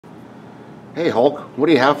Hey Hulk, what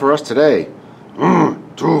do you have for us today?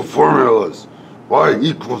 Two formulas. Y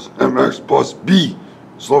equals mx plus b.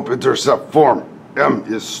 Slope-intercept form. M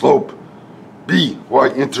is slope. B,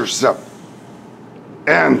 y-intercept.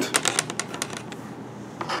 And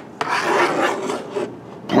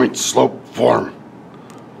point slope form.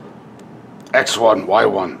 X1,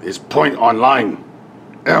 Y1 is point on line.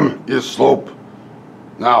 M is slope.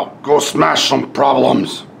 Now, go smash some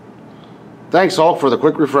problems. Thanks Hulk for the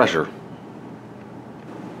quick refresher.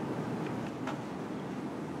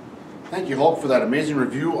 Thank you Hulk for that amazing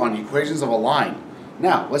review on equations of a line.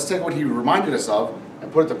 Now, let's take what he reminded us of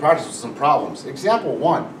and put it to practice with some problems. Example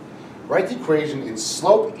 1. Write the equation in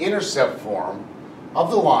slope-intercept form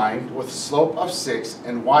of the line with slope of 6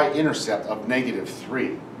 and y-intercept of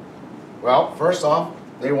 -3. Well, first off,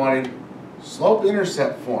 they wanted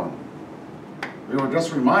slope-intercept form. We were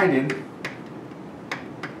just reminded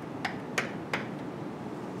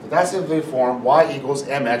that that's simply form y equals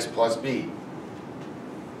mx plus b.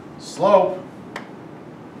 Slope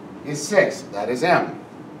is 6, that is m.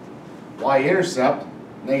 Y-intercept,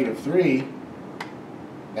 -3,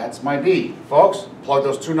 that's my b. Folks, plug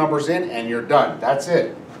those two numbers in and you're done. That's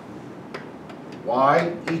it.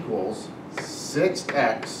 Y equals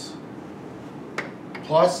 6x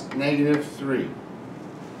plus -3.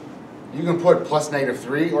 You can put plus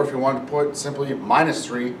 -3, or if you want to put simply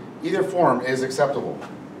 -3, either form is acceptable.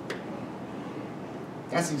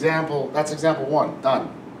 That's example 1, done.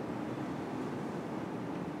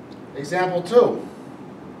 Example 2.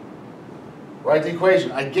 Write the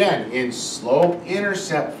equation, again, in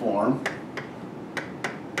slope-intercept form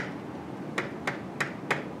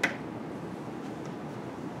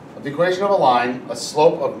of the equation of a line, a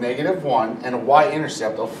slope of -1 and a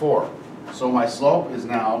y-intercept of 4. So my slope is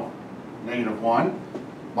now -1,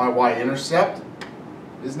 my y-intercept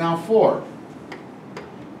is now 4.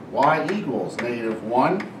 Y equals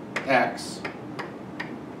 -1x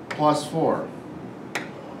plus 4.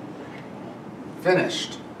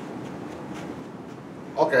 Finished.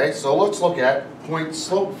 Okay, so let's look at point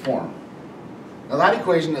slope form. Now that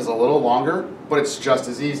equation is a little longer, but it's just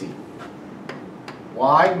as easy.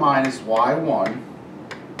 Y minus y1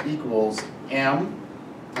 equals m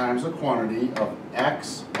times the quantity of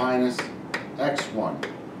x minus x1.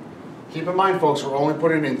 Keep in mind, folks, we're only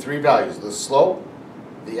putting in 3 values: the slope,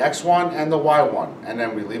 the x1, and the y1, and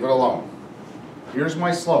then we leave it alone. Here's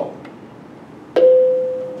my slope.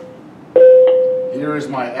 Here is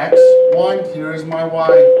my x1, here is my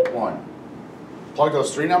y1. Plug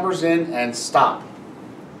those 3 numbers in and stop.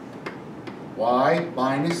 Y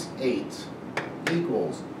minus 8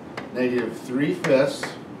 equals -3/5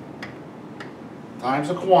 times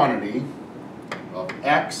the quantity of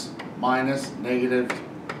x minus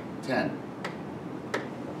 -10.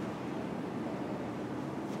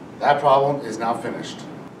 That problem is now finished.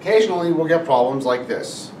 Occasionally we'll get problems like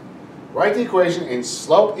this. Write the equation in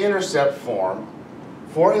slope-intercept form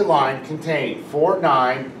for a line containing 4,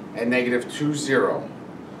 9, and -2, 0.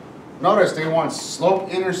 Notice they want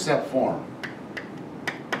slope-intercept form.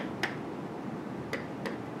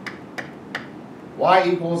 Y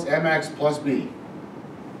equals mx plus b.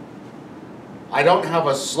 I don't have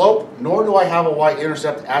a slope, nor do I have a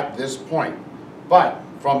y-intercept at this point. But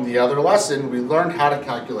from the other lesson, we learned how to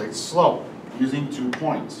calculate slope using 2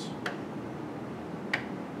 points.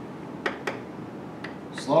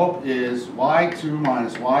 Slope is y2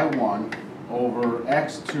 minus y1 over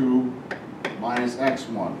x2 minus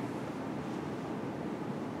x1.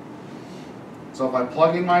 So if I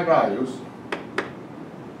plug in my values,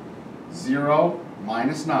 0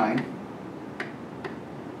 minus 9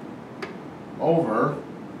 over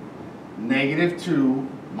 -2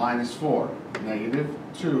 minus 4.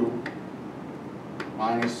 -2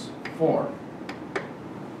 minus 4.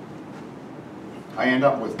 I end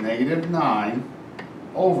up with -9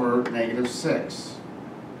 over -6.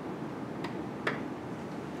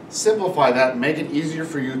 Simplify that and make it easier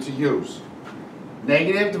for you to use.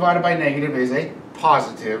 Negative divided by negative is a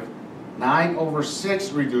positive. 9 over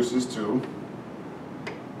 6 reduces to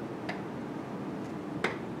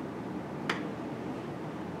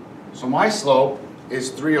so my slope is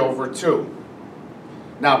 3 over 2.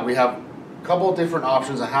 Now we have a couple of different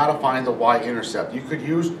options on how to find the y-intercept. You could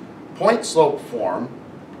use point slope form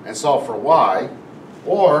and solve for y,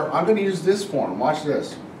 or I'm going to use this form. Watch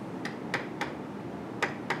this.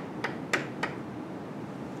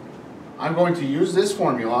 I'm going to use this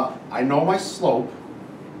formula. I know my slope.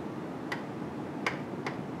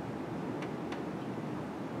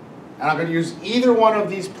 And I'm going to use either one of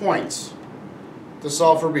these points to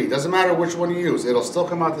solve for b. Doesn't matter which one you use. It'll still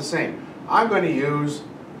come out the same. I'm going to use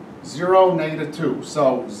 0, negative 2.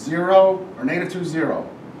 So 0, or negative 2, 0.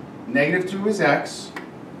 Negative 2 is x.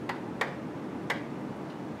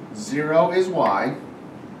 0 is y.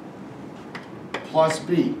 Plus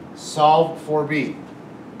b. Solve for b.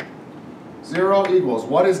 0 equals,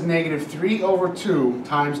 what is negative 3 over 2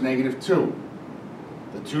 times negative 2?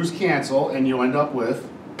 The 2's cancel, and you end up with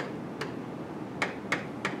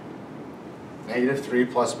negative 3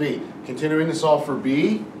 plus b. Continuing to solve for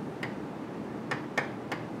b.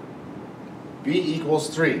 B equals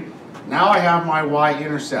 3. Now I have my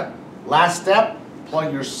y-intercept. Last step,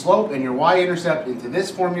 plug your slope and your y-intercept into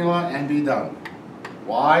this formula and be done.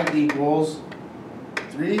 Y equals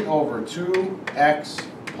 3 over 2x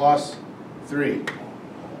plus 3.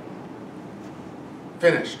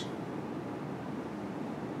 Finished.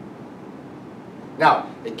 Now,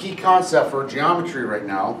 a key concept for geometry right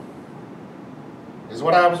now is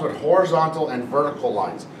what happens with horizontal and vertical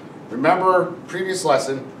lines. Remember previous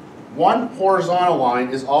lesson, one horizontal line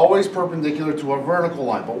is always perpendicular to a vertical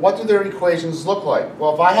line. But what do their equations look like?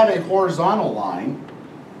 Well, if I have a horizontal line,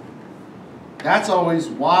 that's always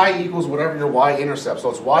y equals whatever your y-intercept. So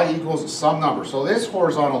it's y equals some number. So this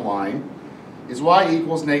horizontal line is y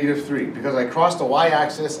equals negative 3 because I crossed the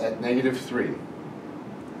y-axis at negative 3.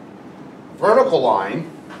 Vertical line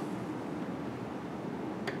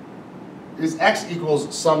is x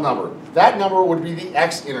equals some number. That number would be the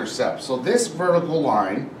x-intercept. So this vertical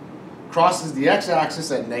line crosses the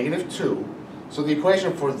x-axis at negative 2. So the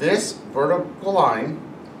equation for this vertical line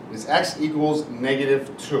is x equals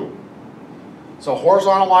negative 2. So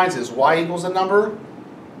horizontal lines is y equals a number.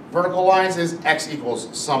 Vertical lines is x equals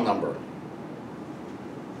some number.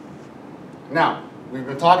 Now, we've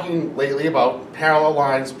been talking lately about parallel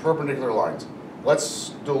lines, perpendicular lines. Let's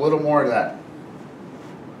do a little more of that.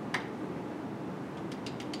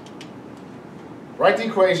 Write the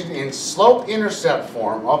equation in slope-intercept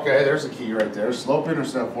form. Okay, there's a key right there,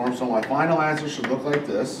 slope-intercept form. So my final answer should look like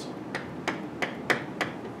this.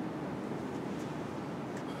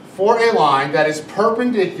 For a line that is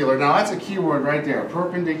perpendicular, now that's a key word right there,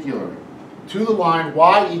 perpendicular, to the line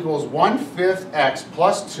y equals 1/5 x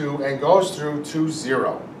plus 2 and goes through to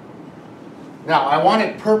 0. Now, I want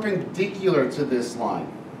it perpendicular to this line.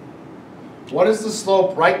 What is the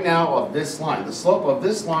slope right now of this line? The slope of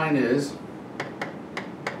this line is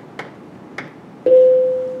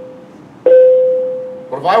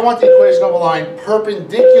but if I want the equation of a line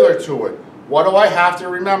perpendicular to it, what do I have to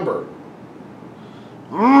remember?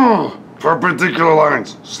 Perpendicular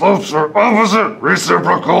lines. Slopes are opposite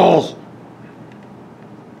reciprocals.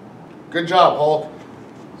 Good job, Hulk.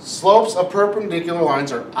 Slopes of perpendicular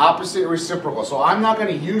lines are opposite reciprocal. So I'm not going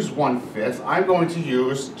to use 1/5. I'm going to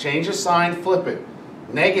use, change the sign, flip it.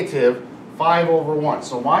 Negative 5 over 1.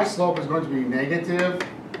 So my slope is going to be negative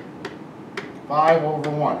 5 over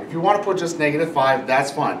 1. If you want to put just negative 5,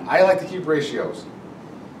 that's fine. I like to keep ratios.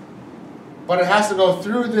 But it has to go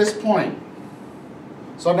through this point.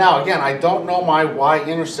 So now, again, I don't know my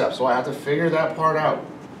y-intercept, so I have to figure that part out.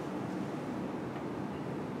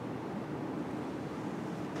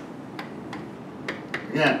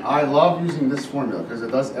 Again, I love using this formula because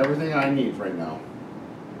it does everything I need right now.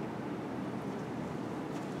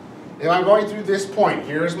 If I'm going through this point,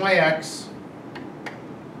 here's my x,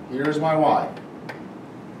 here's my y.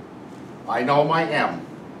 I know my m.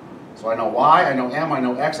 So I know y, I know m, I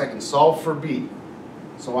know x, I can solve for b.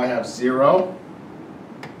 So I have 0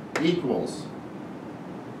 equals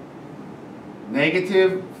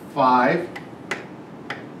negative 5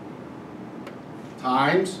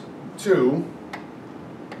 times 2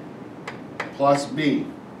 plus b.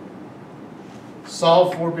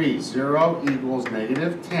 Solve for b. 0 equals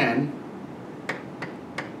negative 10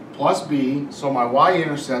 plus b. So my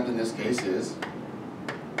y-intercept in this case is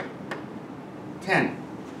 10.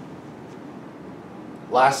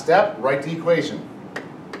 Last step, write the equation.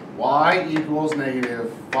 Y equals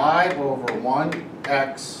negative 5 over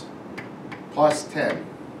 1x plus 10.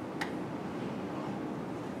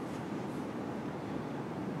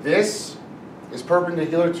 This is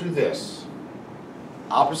perpendicular to this.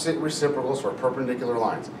 Opposite reciprocals for perpendicular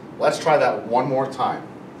lines. Let's try that one more time.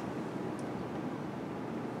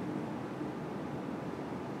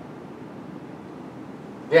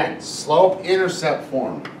 Again, slope-intercept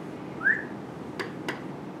form.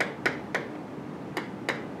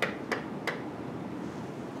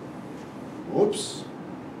 Oops.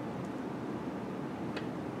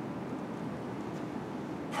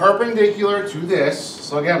 Perpendicular to this.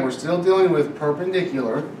 So again, we're still dealing with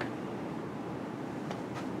perpendicular.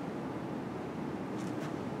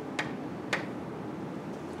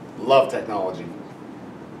 Love technology.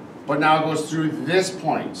 but now it goes through this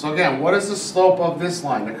point. So again, what is the slope of this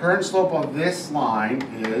line? The current slope of this line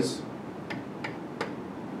is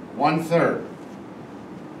 1/3.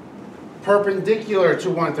 Perpendicular to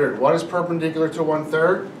 1/3. What is perpendicular to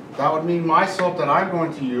 1/3? That would mean my slope that I'm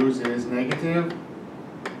going to use is negative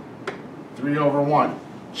 3/1.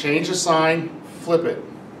 Change the sign, flip it.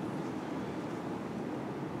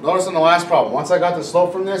 Notice in the last problem, once I got the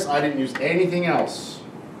slope from this, I didn't use anything else.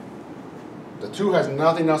 The 2 has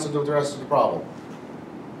nothing else to do with the rest of the problem.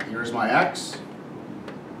 Here's my x,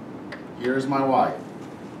 here's my y.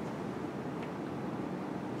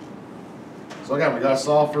 So again, we got to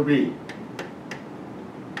solve for b.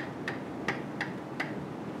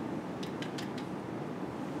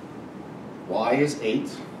 Y is 8,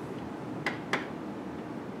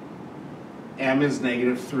 m is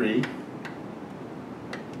negative 3,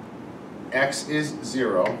 x is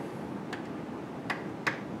 0,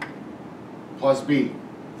 plus b.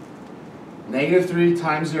 Negative 3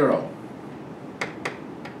 times 0.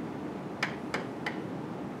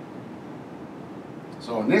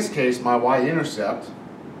 So in this case, my y-intercept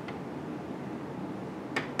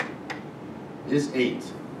is 8.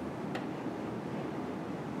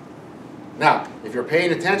 Now, if you're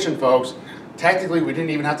paying attention, folks, technically we didn't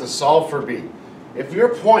even have to solve for b. If your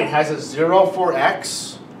point has a 0 for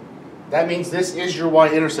x, that means this is your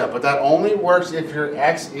y-intercept, but that only works if your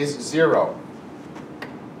x is 0.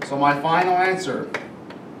 So my final answer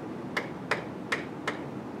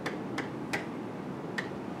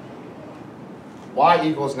y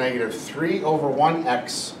equals negative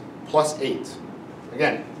 3/1x plus 8.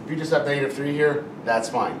 Again, if you just have negative 3 here, that's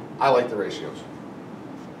fine. I like the ratios.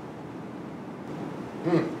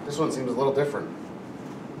 This one seems a little different.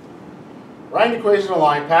 Write an equation of a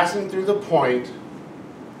line passing through the point,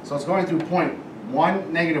 so it's going through point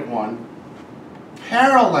 1, negative 1,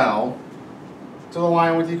 parallel to the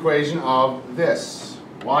line with the equation of this,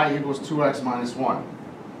 y equals 2x minus 1.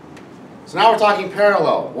 So now we're talking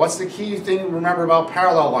parallel. What's the key thing to remember about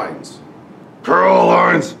parallel lines? Parallel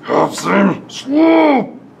lines have same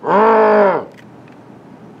slope.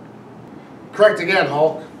 Correct again,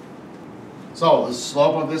 Hulk. So the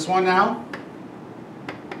slope of this one now,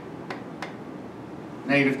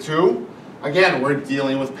 negative 2. Again, we're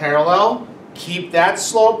dealing with parallel. Keep that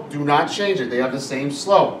slope. Do not change it. They have the same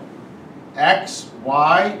slope. X,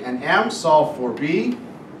 y, and m. Solve for b.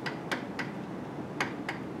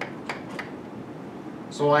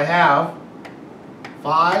 So I have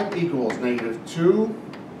 5 equals negative 2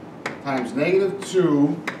 times negative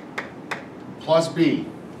 2 plus b.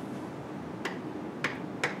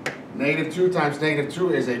 Negative 2 times negative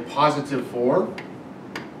 2 is a positive 4.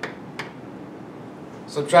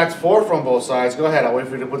 Subtract 4 from both sides. Go ahead, I'll wait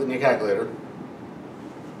for you to put it in your calculator.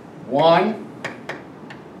 1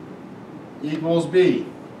 equals b.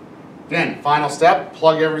 Again, final step,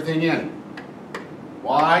 plug everything in.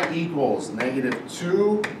 Y equals negative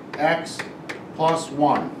 2x plus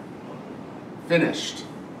 1. Finished.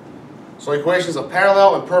 So equations of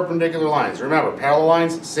parallel and perpendicular lines. Remember, parallel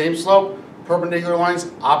lines, same slope. Perpendicular lines,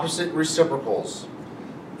 opposite reciprocals.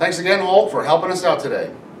 Thanks again, Holt, for helping us out today.